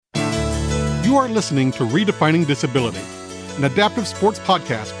You are listening to Redefining Disability, an adaptive sports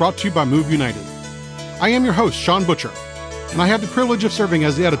podcast brought to you by Move United. I am your host, Sean Butcher, and I have the privilege of serving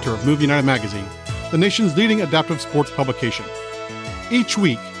as the editor of Move United magazine, the nation's leading adaptive sports publication. Each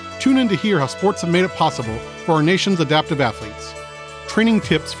week, tune in to hear how sports have made it possible for our nation's adaptive athletes, training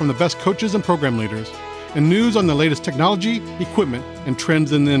tips from the best coaches and program leaders, and news on the latest technology, equipment, and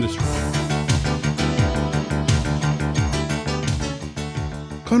trends in the industry.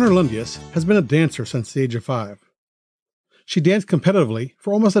 Connor Lundius has been a dancer since the age of 5. She danced competitively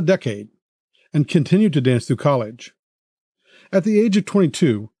for almost a decade and continued to dance through college. At the age of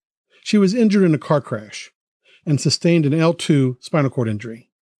 22, she was injured in a car crash and sustained an L2 spinal cord injury.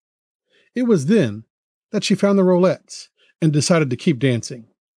 It was then that she found the Rollettes and decided to keep dancing.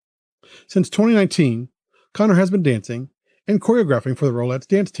 Since 2019, Connor has been dancing and choreographing for the Rollettes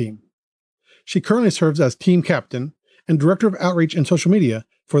dance team. She currently serves as team captain and director of outreach and social media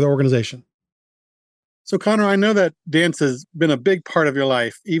for the organization. So Connor, I know that dance has been a big part of your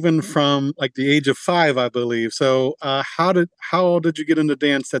life, even from like the age of 5, I believe. So how did you get into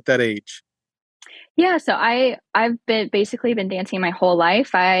dance at that age? Yeah, so I've been dancing my whole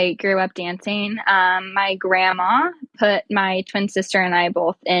life. I grew up dancing. My grandma put my twin sister and I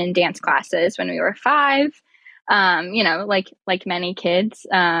both in dance classes when we were 5. Like many kids.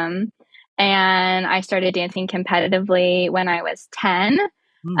 And I started dancing competitively when I was 10.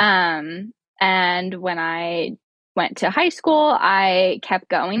 And when I went to high school, I kept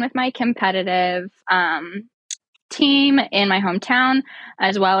going with my competitive team in my hometown,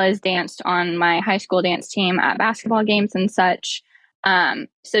 as well as danced on my high school dance team at basketball games and such.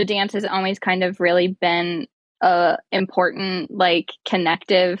 So dance has always kind of really been a important,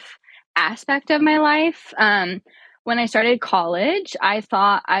 connective aspect of my life. When I started college, I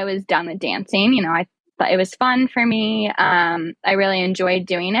thought I was done with dancing. I thought it was fun for me. I really enjoyed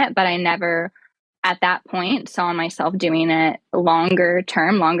doing it, but I never at that point saw myself doing it longer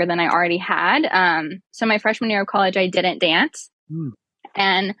than I already had. So my freshman year of college, I didn't dance.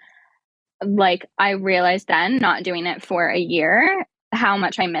 And I realized then, not doing it for a year, how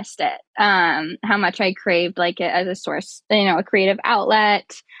much I missed it, how much I craved it as a source, a creative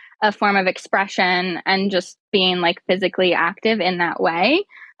outlet, a form of expression, and just being physically active in that way.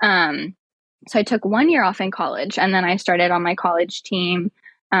 So I took 1 year off in college, and then I started on my college team.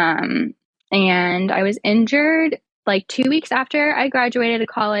 And I was injured 2 weeks after I graduated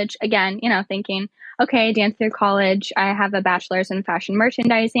college. Again, thinking, okay, dance through college. I have a bachelor's in fashion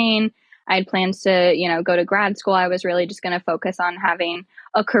merchandising. I had plans to, go to grad school. I was really just going to focus on having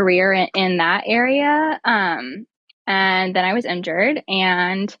a career in that area. And then I was injured,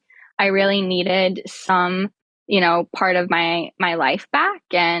 and I really needed some, part of my life back.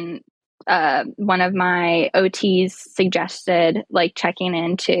 And one of my OTs suggested checking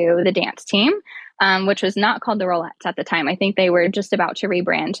into the dance team, which was not called the Rollettes at the time. I think they were just about to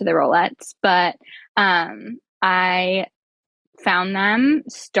rebrand to the Rollettes, but I found them,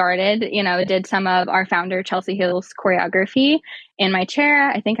 started, did some of our founder Chelsea Hill's choreography in my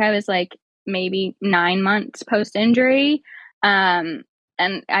chair. I think I was maybe 9 months post injury. And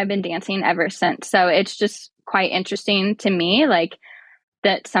I've been dancing ever since. So it's just quite interesting to me,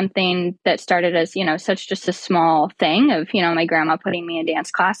 that something that started as, such just a small thing of, my grandma putting me in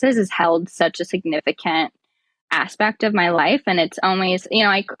dance classes has held such a significant aspect of my life. And it's always,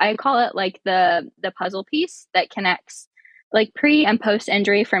 I call it the puzzle piece that connects pre and post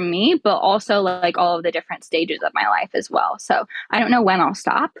injury for me, but also all of the different stages of my life as well. So I don't know when I'll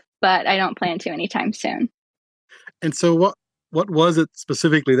stop, but I don't plan to anytime soon. And so what was it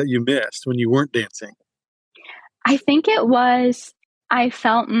specifically that you missed when you weren't dancing? I think it was, I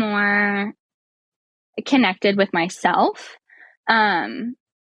felt more connected with myself, and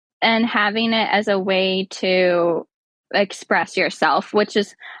having it as a way to express yourself, which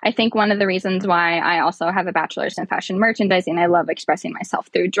is, I think, one of the reasons why I also have a bachelor's in fashion merchandising. I love expressing myself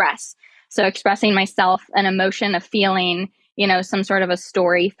through dress. So expressing myself, an emotion, a feeling, some sort of a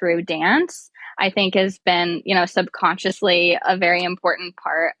story through dance, I think has been, subconsciously a very important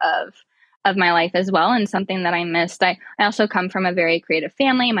part of my life as well, and something that I missed. I also come from a very creative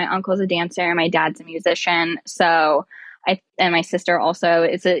family. My uncle's a dancer, my dad's a musician. So and my sister also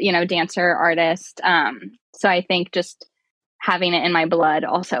is a, dancer, artist. So I think just having it in my blood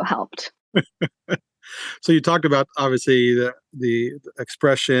also helped. So you talked about, obviously, the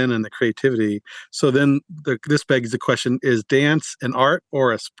expression and the creativity. So then this begs the question, is dance an art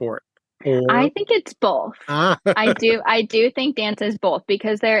or a sport? I think it's both. I do think dance is both,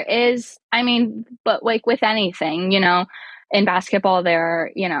 because there is, but with anything, in basketball,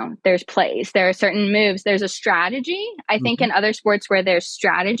 there's plays, there are certain moves, there's a strategy. I think Mhm. in other sports where there's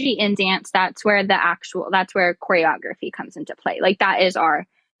strategy, in dance, that's where choreography comes into play. Like that is our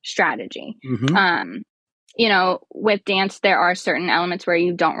strategy. Mhm. Um, with dance, there are certain elements where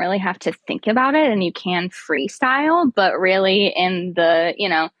you don't really have to think about it and you can freestyle, but really in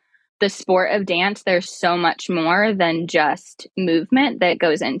the sport of dance, there's so much more than just movement that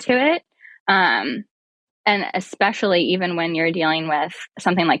goes into it. Um, and especially even when you're dealing with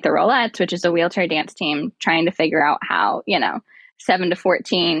something like the Rollettes, which is a wheelchair dance team, trying to figure out how, 7 to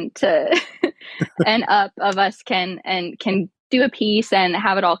 14 to and up of us can do a piece and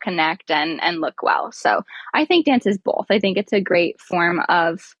have it all connect and look well. So I think dance is both. I think it's a great form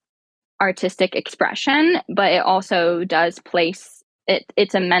of artistic expression, but it also does place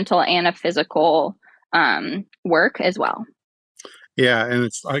it's a mental and a physical work as well. Yeah, and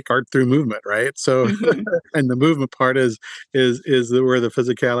it's like art through movement, right? So, Hmm. and the movement part where the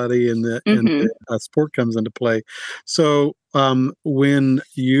physicality and the Hmm. sport comes into play. So, when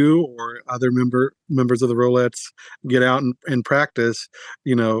you or other members of the Rollettes get out and practice,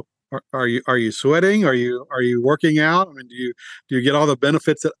 you know, are you sweating? Are you working out? I mean, do you get all the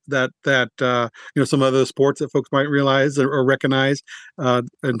benefits that some other sports that folks might realize or recognize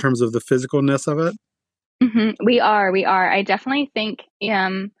in terms of the physicalness of it? We are. I definitely think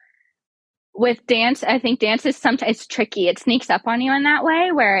with dance, I think dance is sometimes it's tricky. It sneaks up on you in that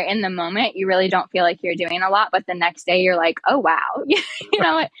way where in the moment you really don't feel like you're doing a lot, but the next day you're like, oh wow.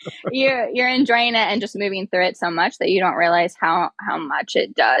 You're enjoying it and just moving through it so much that you don't realize how much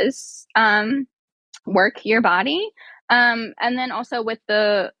it does work your body. And then also with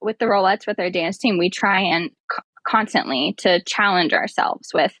the Rollettes, with our dance team, we try and constantly to challenge ourselves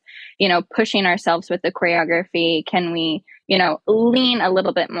with, pushing ourselves with the choreography. Can we, lean a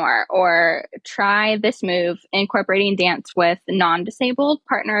little bit more or try this move? Incorporating dance with non-disabled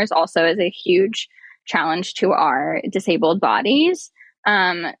partners also is a huge challenge to our disabled bodies.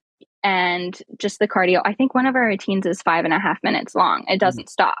 And just the cardio. I think one of our routines is 5.5 minutes long. It doesn't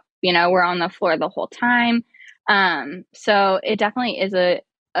stop. We're on the floor the whole time. So it definitely is a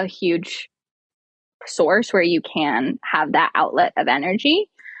huge source where you can have that outlet of energy.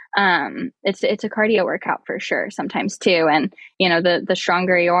 It's a cardio workout for sure sometimes too. And, the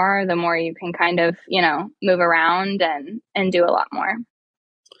stronger you are, the more you can kind of, move around and do a lot more.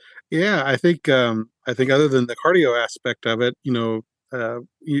 Yeah, I think other than the cardio aspect of it,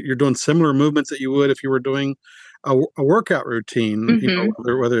 you're doing similar movements that you would if you were doing a workout routine, Hmm.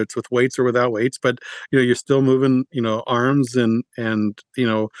 whether it's with weights or without weights, but you're still moving, arms and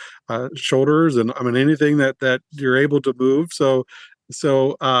shoulders, and I mean anything that you're able to move. So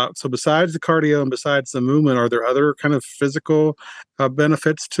besides the cardio and besides the movement, are there other kind of physical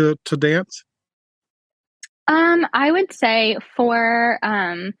benefits to dance? I would say for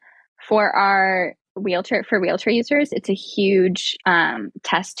our wheelchair users, it's a huge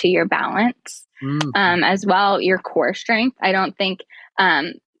test to your balance, Mm-hmm. as well your core strength. I don't think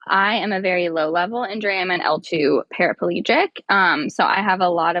um, I am a very low level injury. I'm an L2 paraplegic, so I have a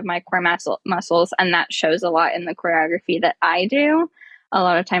lot of my core muscles, and that shows a lot in the choreography that I do. A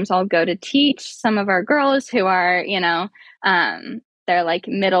lot of times, I'll go to teach some of our girls who are, they're like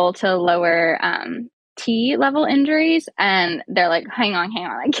middle to lower T level injuries, and they're like, hang on,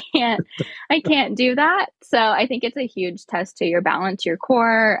 I can't do that. So I think it's a huge test to your balance, your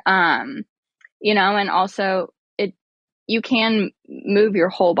core, and also you can move your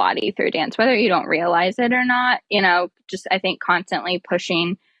whole body through dance, whether you don't realize it or not. Just I think constantly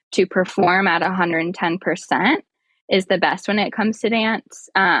pushing to perform at 110% is the best when it comes to dance.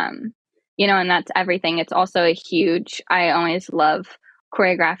 And that's everything. It's also a huge, I always love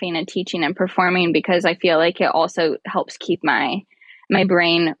choreographing and teaching and performing because I feel like it also helps keep my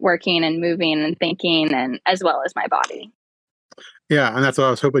brain working and moving and thinking and as well as my body. Yeah, and that's what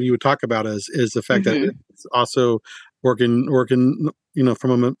I was hoping you would talk about is the fact that Hmm. it's also working,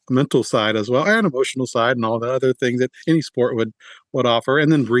 from a mental side as well, and emotional side, and all the other things that any sport would offer, and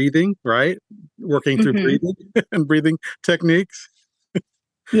then breathing, right? Working through Hmm. breathing and breathing techniques.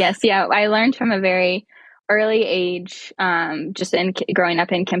 Yes, yeah. I learned from a very early age, just in growing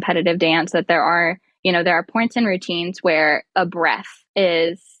up in competitive dance, that there are points and routines where a breath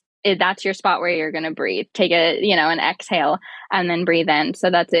that's your spot where you're going to breathe. Take an exhale and then breathe in. So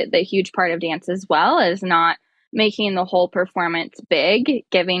that's it. The huge part of dance as well is not making the whole performance big,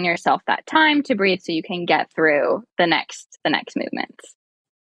 giving yourself that time to breathe so you can get through the next movements.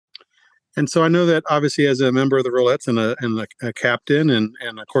 And so I know that obviously as a member of the Rollettes and a captain and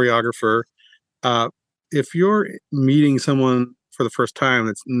a choreographer, uh, if you're meeting someone for the first time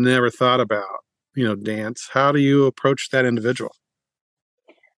that's never thought about dance, how do you approach that individual?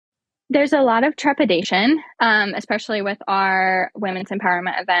 There's a lot of trepidation, especially with our women's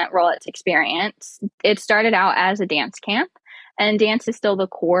empowerment event, Roll It's Experience. It started out as a dance camp, and dance is still the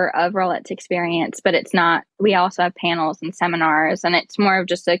core of Roll It's Experience, but it's not. We also have panels and seminars, and it's more of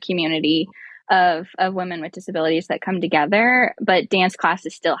just a community of women with disabilities that come together. But dance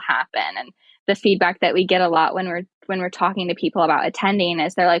classes still happen, and the feedback that we get a lot when we're talking to people about attending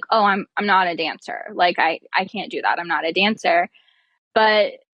is they're like, "Oh, I'm not a dancer. Like I can't do that. I'm not a dancer."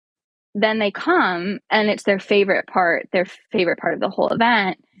 But then they come and it's their favorite part of the whole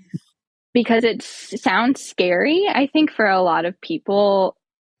event, because it sounds scary, I think, for a lot of people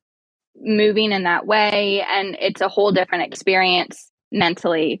moving in that way. And it's a whole different experience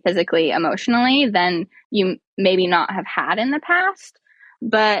mentally, physically, emotionally than you maybe not have had in the past.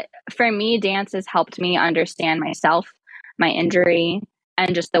 But for me, dance has helped me understand myself, my injury,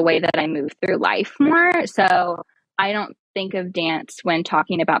 and just the way that I move through life more. So I don't think of dance when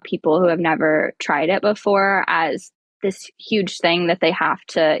talking about people who have never tried it before as this huge thing that they have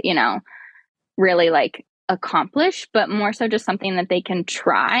to, really like accomplish, but more so just something that they can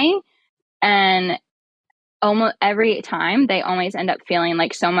try. And almost every time they always end up feeling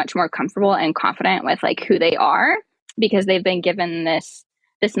like so much more comfortable and confident with like who they are, because they've been given this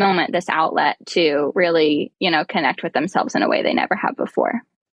moment, this outlet to really, connect with themselves in a way they never have before.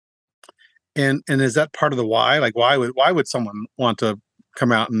 And is that part of the why? Like, why would someone want to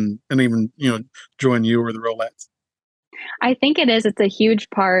come out and even join you or the Rollettes? I think it is. It's a huge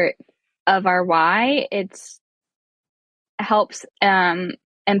part of our why. It's helps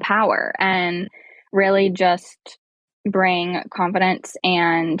empower and really just bring confidence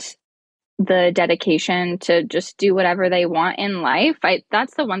and the dedication to just do whatever they want in life.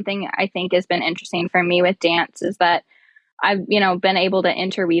 That's the one thing I think has been interesting for me with dance, is that I've, been able to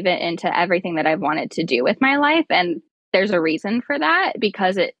interweave it into everything that I've wanted to do with my life. And there's a reason for that,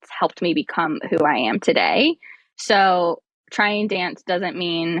 because it's helped me become who I am today. So trying dancing doesn't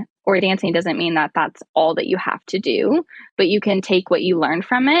mean that that's all that you have to do, but you can take what you learn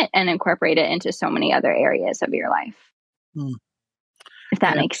from it and incorporate it into so many other areas of your life. If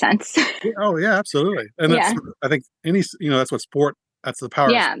that makes sense. Oh yeah, absolutely. And that's, I think that's what sport, that's the power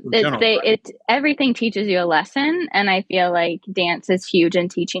of sport in general, right? Everything teaches you a lesson. And I feel like dance is huge in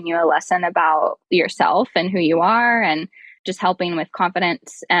teaching you a lesson about yourself and who you are, and just helping with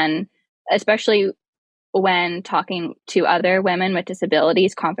confidence. And especially when talking to other women with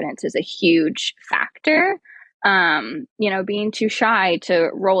disabilities, confidence is a huge factor. Being too shy to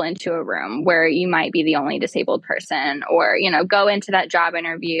roll into a room where you might be the only disabled person, or, go into that job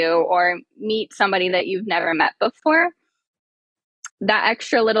interview or meet somebody that you've never met before. That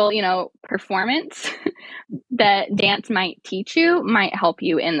extra little, performance that dance might teach you might help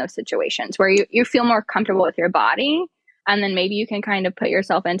you in those situations where you feel more comfortable with your body. And then maybe you can kind of put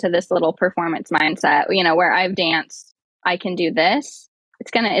yourself into this little performance mindset, where I've danced, I can do this.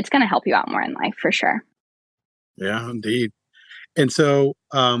 It's gonna help you out more in life for sure. Yeah, indeed. And so,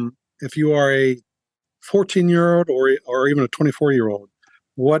 if you are a 14-year-old or even a 24-year-old,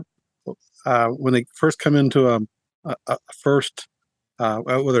 what when they first come into a first,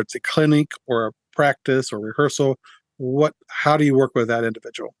 whether it's a clinic or a practice or rehearsal, how do you work with that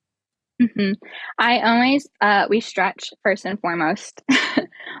individual? Mm-hmm. I always we stretch first and foremost,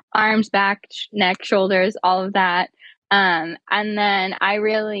 arms, back, neck, shoulders, all of that. And then I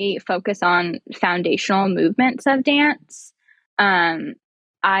really focus on foundational movements of dance.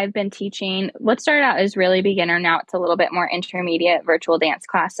 I've been teaching what started out as really beginner. Now it's a little bit more intermediate virtual dance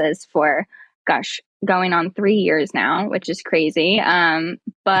classes for, going on 3 years now, which is crazy.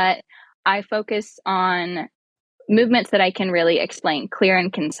 But I focus on movements that I can really explain, clear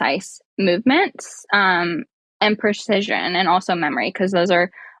and concise movements, and precision, and also memory, because those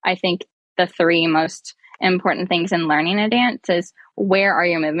are, I think, the three most important things in learning a dance. Is where are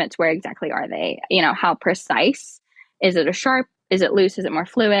your movements? Where exactly are they? How precise? Is it a sharp? Is it loose? Is it more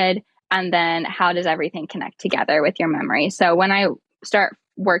fluid? And then how does everything connect together with your memory? So when I start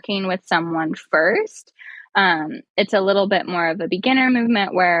working with someone first, it's a little bit more of a beginner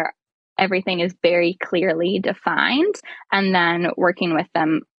movement where everything is very clearly defined. And then working with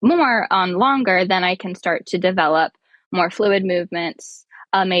them more on longer, then I can start to develop more fluid movements,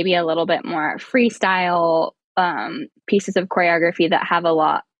 maybe a little bit more freestyle pieces of choreography that have a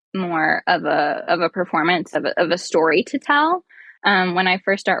lot more of a performance, of a story to tell. When I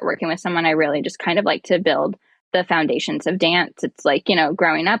first start working with someone, I really just kind of like to build the foundations of dance. It's like,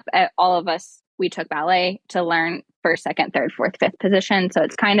 growing up, all of us, we took ballet to learn first, second, third, fourth, fifth position. So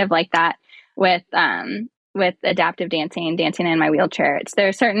it's kind of like that with adaptive dancing in my wheelchair. There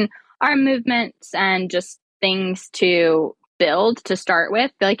are certain our movements and just things to build to start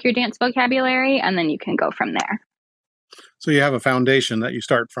with, like your dance vocabulary, and then you can go from there. So you have a foundation that you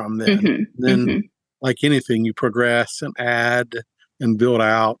start from then. Mm-hmm. Then, Mm-hmm. like anything, you progress and add and build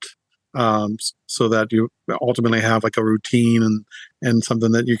out, so that you ultimately have like a routine and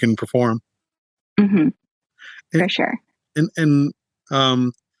something that you can perform. Mm-hmm. And, For sure. and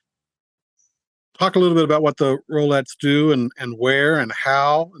talk a little bit about what the Rollettes do and where and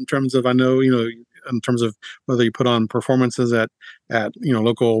how, in terms of, I know, in terms of whether you put on performances at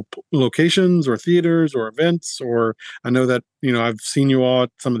local locations or theaters or events, or I know that I've seen you all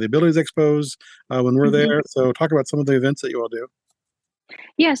at some of the Abilities Expos when we're Mm-hmm. there. So talk about some of the events that you all do.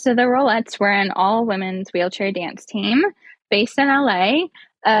 Yeah, so the Rollettes, we're an all women's wheelchair dance team based in LA.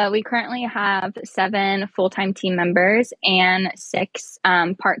 We currently have 7 full time team members and 6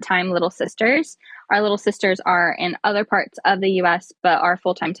 part time little sisters. Our little sisters are in other parts of the US, but our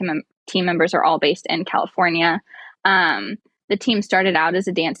full time team members are all based in California. The team started out as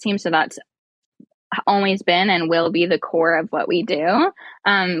a dance team, so that's always been and will be the core of what we do.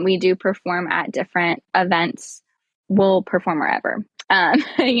 We do perform at different events. We'll perform wherever.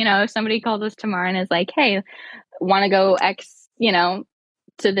 If somebody calls us tomorrow and is like, hey, want to go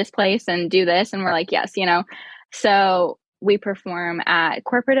to this place and do this? And we're like, yes. So we perform at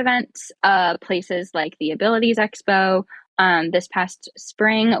corporate events, places like the Abilities Expo. This past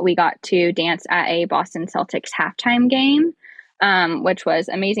spring, we got to dance at a Boston Celtics halftime game, which was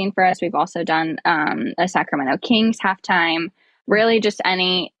amazing for us. We've also done a Sacramento Kings halftime, really just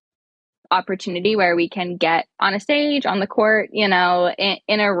any opportunity where we can get on a stage, on the court, in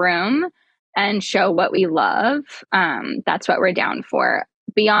a room and show what we love. That's what we're down for.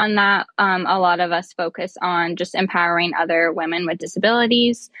 Beyond that, a lot of us focus on just empowering other women with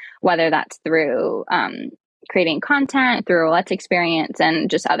disabilities, whether that's through creating content, through a Let's Experience, and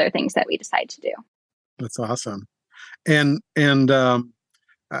just other things that we decide to do. That's awesome. And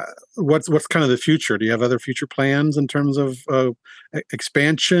what's kind of the future? Do you have other future plans in terms of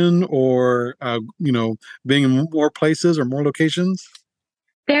expansion, or being in more places or more locations?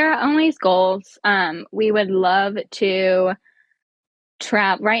 There are always goals. We would love to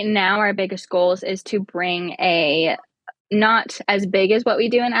travel. Right now, our biggest goals is to bring a not as big as what we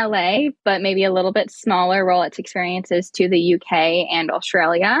do in LA, but maybe a little bit smaller Rolettes experiences to the UK and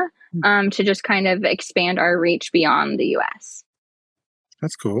Australia, to just kind of expand our reach beyond the US.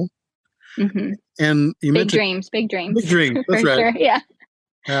 That's cool. Mm-hmm. And you Big mentioned dreams. big dreams. That's For right. sure.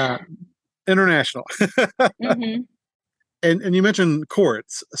 Yeah. International. Mm-hmm. And you mentioned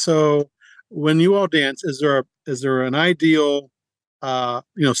courts. So when you all dance, is there an ideal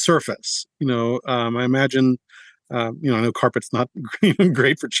surface? I imagine I know carpet's not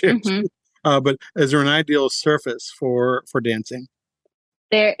great for chairs, Mm-hmm. but is there an ideal surface for dancing?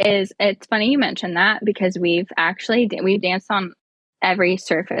 There is. It's funny you mentioned that because we've danced on every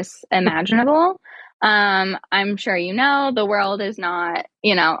surface imaginable. I'm sure the world is not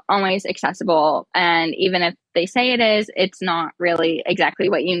always accessible, and even if they say it is, it's not really exactly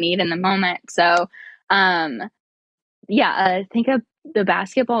what you need in the moment. So, I think of the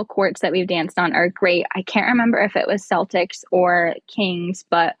basketball courts that we've danced on are great. I can't remember if it was Celtics or Kings,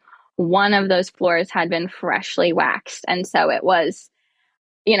 but one of those floors had been freshly waxed, and so it was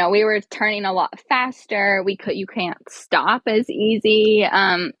we were turning a lot faster. You can't stop as easy.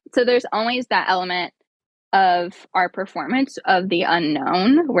 So there's always that element of our performance of the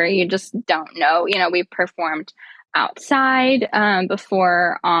unknown where you just don't know. We've performed outside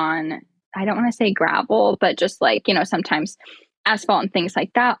before on, I don't want to say gravel, but just like, sometimes asphalt and things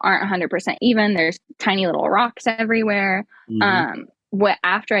like that aren't 100% even. There's tiny little rocks everywhere. Mm-hmm.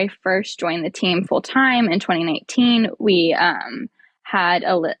 After I first joined the team full time in 2019, we had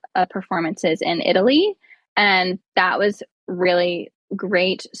performances in Italy, and that was really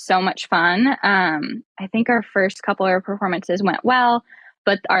great. So much fun. I think our first couple of performances went well,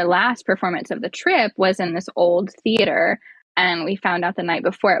 but our last performance of the trip was in this old theater, and we found out the night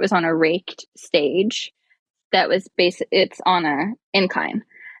before it was on a raked stage that was it's on a incline.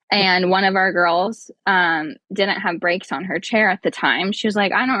 And one of our girls didn't have brakes on her chair at the time. She was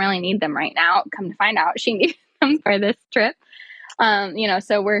like, I don't really need them right now. Come to find out, she needed them for this trip.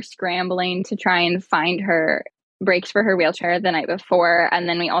 So we're scrambling to try and find her brakes for her wheelchair the night before. And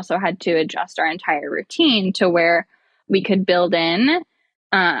then we also had to adjust our entire routine to where we could build in,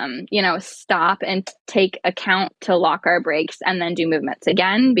 stop and take account to lock our brakes and then do movements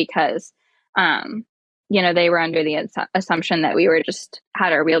again because, they were under the assumption that we were just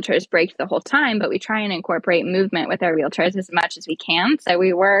had our wheelchairs braked the whole time, but we try and incorporate movement with our wheelchairs as much as we can. So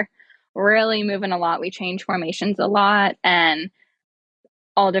we were really moving a lot. We changed formations a lot, and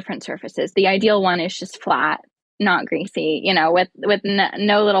all different surfaces. The ideal one is just flat, not greasy, with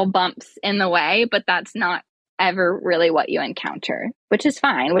no little bumps in the way, but that's not ever really what you encounter, which is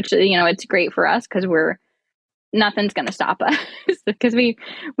fine, which, it's great for us because nothing's going to stop us because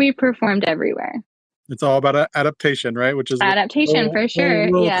we performed everywhere. It's all about adaptation, right? Which is adaptation for sure.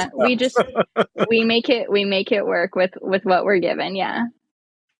 Yeah. We make it work with what we're given. Yeah.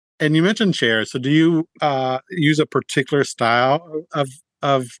 And you mentioned chairs. So do you use a particular style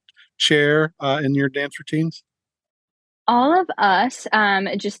of chair in your dance routines? All of us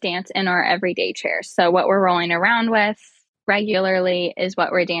just dance in our everyday chairs. So what we're rolling around with regularly is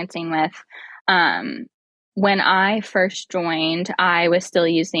what we're dancing with. When I first joined, I was still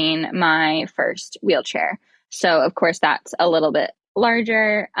using my first wheelchair. So of course that's a little bit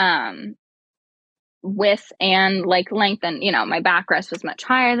larger width and like length, and my backrest was much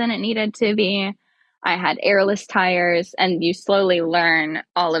higher than it needed to be. I had airless tires, and you slowly learn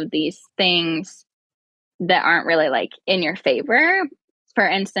all of these things that aren't really like in your favor. For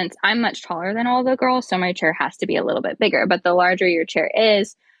instance, I'm much taller than all the girls, so my chair has to be a little bit bigger. But the larger your chair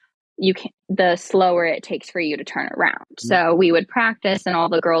is, the slower it takes for you to turn around. So we would practice, and all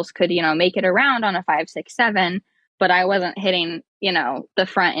the girls could, make it around on a 5, 6, 7, but I wasn't hitting, the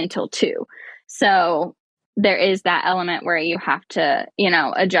front until 2. So there is that element where you have to,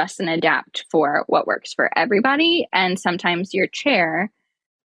 adjust and adapt for what works for everybody. And sometimes your chair,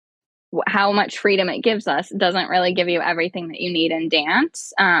 how much freedom it gives us, doesn't really give you everything that you need in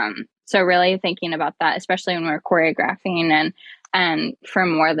dance. So really thinking about that, especially when we're choreographing and for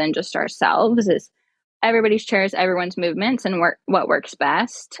more than just ourselves, is everybody's chairs, everyone's movements, and what works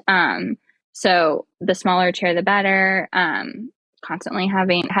best. So the smaller chair, the better. Constantly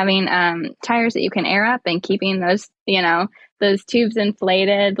having tires that you can air up, and keeping those tubes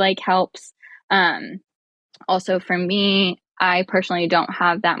inflated helps. Also for me, I personally don't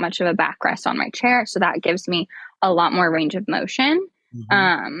have that much of a backrest on my chair, so that gives me a lot more range of motion.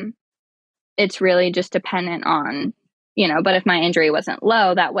 Mm-hmm. It's really just dependent on, but if my injury wasn't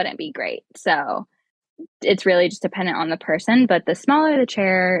low, that wouldn't be great. So it's really just dependent on the person, but the smaller the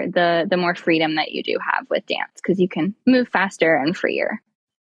chair, the more freedom that you do have with dance, because you can move faster and freer.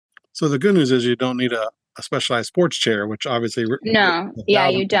 So the good news is you don't need a specialized sports chair, which obviously no, yeah,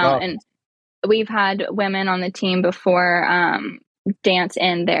 you don't. And we've had women on the team before dance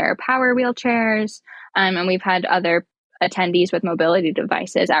in their power wheelchairs, and we've had other attendees with mobility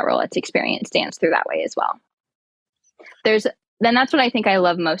devices at Rolette's Experience dance through that way as well. Then that's what I think I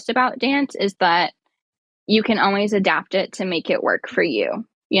love most about dance, is that you can always adapt it to make it work for you.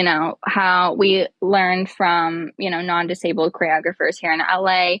 How we learn from, non-disabled choreographers here in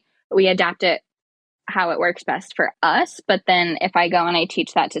LA, we adapt it how it works best for us. But then if I go and I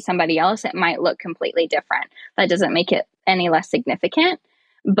teach that to somebody else, it might look completely different. That doesn't make it any less significant,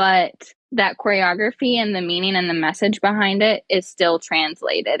 but that choreography and the meaning and the message behind it is still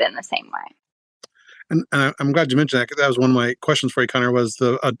translated in the same way. And I'm glad you mentioned that, because that was one of my questions for you, Connor, was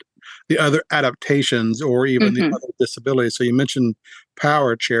the other adaptations or even the other disabilities. So you mentioned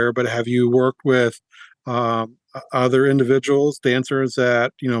power chair, but have you worked with other individuals, dancers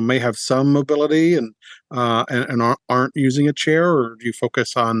that may have some mobility and aren't using a chair, or do you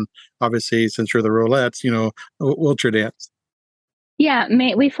focus on, obviously since you're the Rolettes, wheelchair dance? Yeah,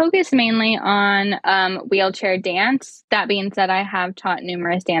 we focus mainly on wheelchair dance. That being said, I have taught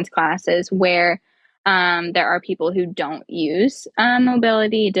numerous dance classes where there are people who don't use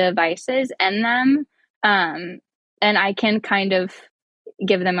mobility devices in them, and I can kind of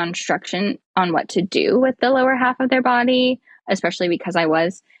give them instruction on what to do with the lower half of their body, especially because I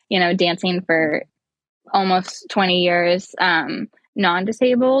was, dancing for almost 20 years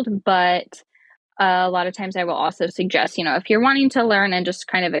non-disabled. But a lot of times I will also suggest, if you're wanting to learn and just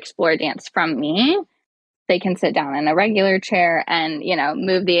kind of explore dance from me, they can sit down in a regular chair and,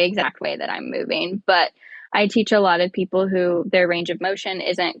 move the exact way that I'm moving. But I teach a lot of people who their range of motion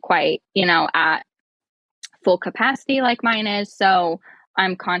isn't quite, at full capacity like mine is. So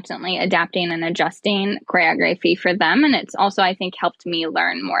I'm constantly adapting and adjusting choreography for them. And it's also, I think, helped me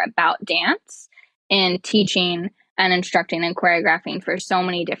learn more about dance and teaching and instructing and choreographing for so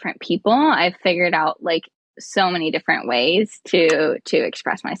many different people. I've figured out so many different ways to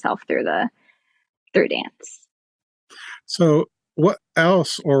express myself through dance. So what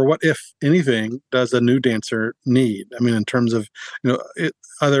else, or what, if anything, does a new dancer need? I mean, in terms of,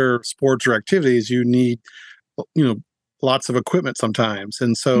 other sports or activities, you need, lots of equipment sometimes.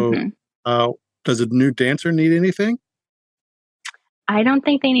 And so does a new dancer need anything? I don't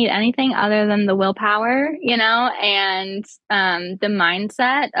think they need anything other than the willpower, and the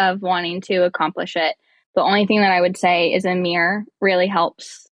mindset of wanting to accomplish it. the only thing that I would say is a mirror really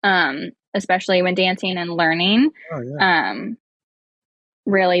helps, especially when dancing and learning. Oh, yeah.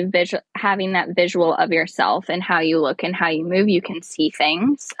 Really having that visual of yourself and how you look and how you move, you can see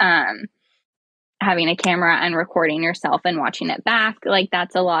things. Having a camera and recording yourself and watching it back, like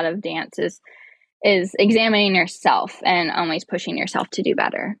that's a lot of dance is examining yourself and always pushing yourself to do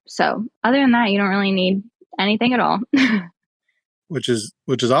better. So other than that, you don't really need anything at all. Which is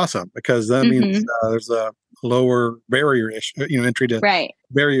awesome, because that means there's a lower barrier, entry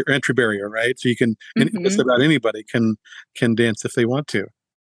barrier, right? So you can, just about anybody can dance if they want to.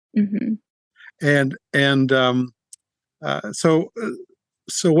 And so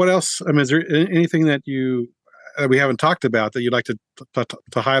what else? I mean, is there anything that we haven't talked about that you'd like to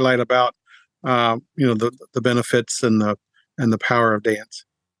highlight about the benefits and the power of dance?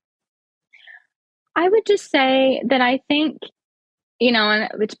 I would just say that I think, and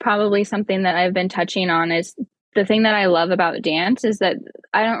it's probably something that I've been touching on, is the thing that I love about dance is that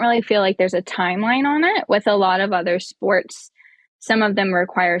I don't really feel like there's a timeline on it. With a lot of other sports, some of them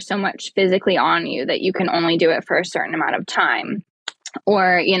require so much physically on you that you can only do it for a certain amount of time.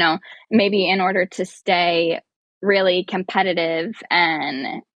 Or, maybe in order to stay really competitive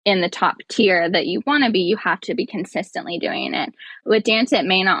and in the top tier that you want to be, you have to be consistently doing it. With dance, it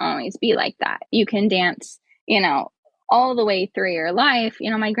may not always be like that. You can dance, all the way through your life.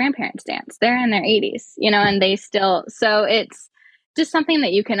 My grandparents dance. They're in their 80s, and they still, so it's just something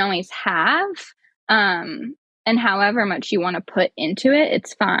that you can always have. And however much you want to put into it,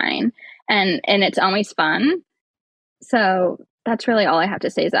 it's fine. And it's always fun. So that's really all I have to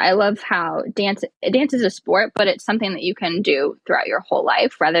say, is that I love how dance is a sport, but it's something that you can do throughout your whole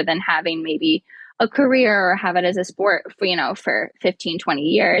life, rather than having maybe a career or have it as a sport for 15, 20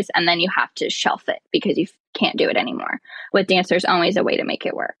 years, and then you have to shelf it because you can't do it anymore. With dance, there's always a way to make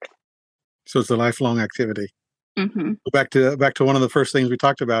it work. So it's a lifelong activity. Mm-hmm. Back to one of the first things we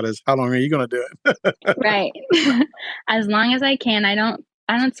talked about is, how long are you going to do it? Right. As long as I can. I don't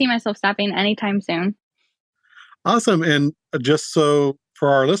see myself stopping anytime soon. Awesome. And just so for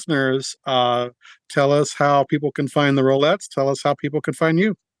our listeners, tell us how people can find the Rollettes. Tell us how people can find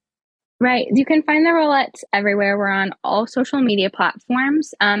you. Right. You can find the Rollettes everywhere. We're on all social media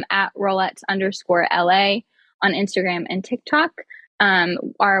platforms, at Rollettes_LA on Instagram and TikTok.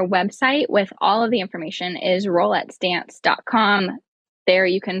 Our website with all of the information is rollettesdance.com. There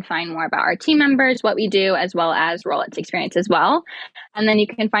you can find more about our team members, what we do, as well as Rollettes experience as well. And then you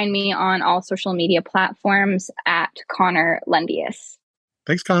can find me on all social media platforms at Connor Lendius.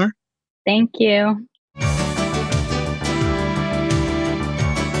 Thanks, Connor. Thank you.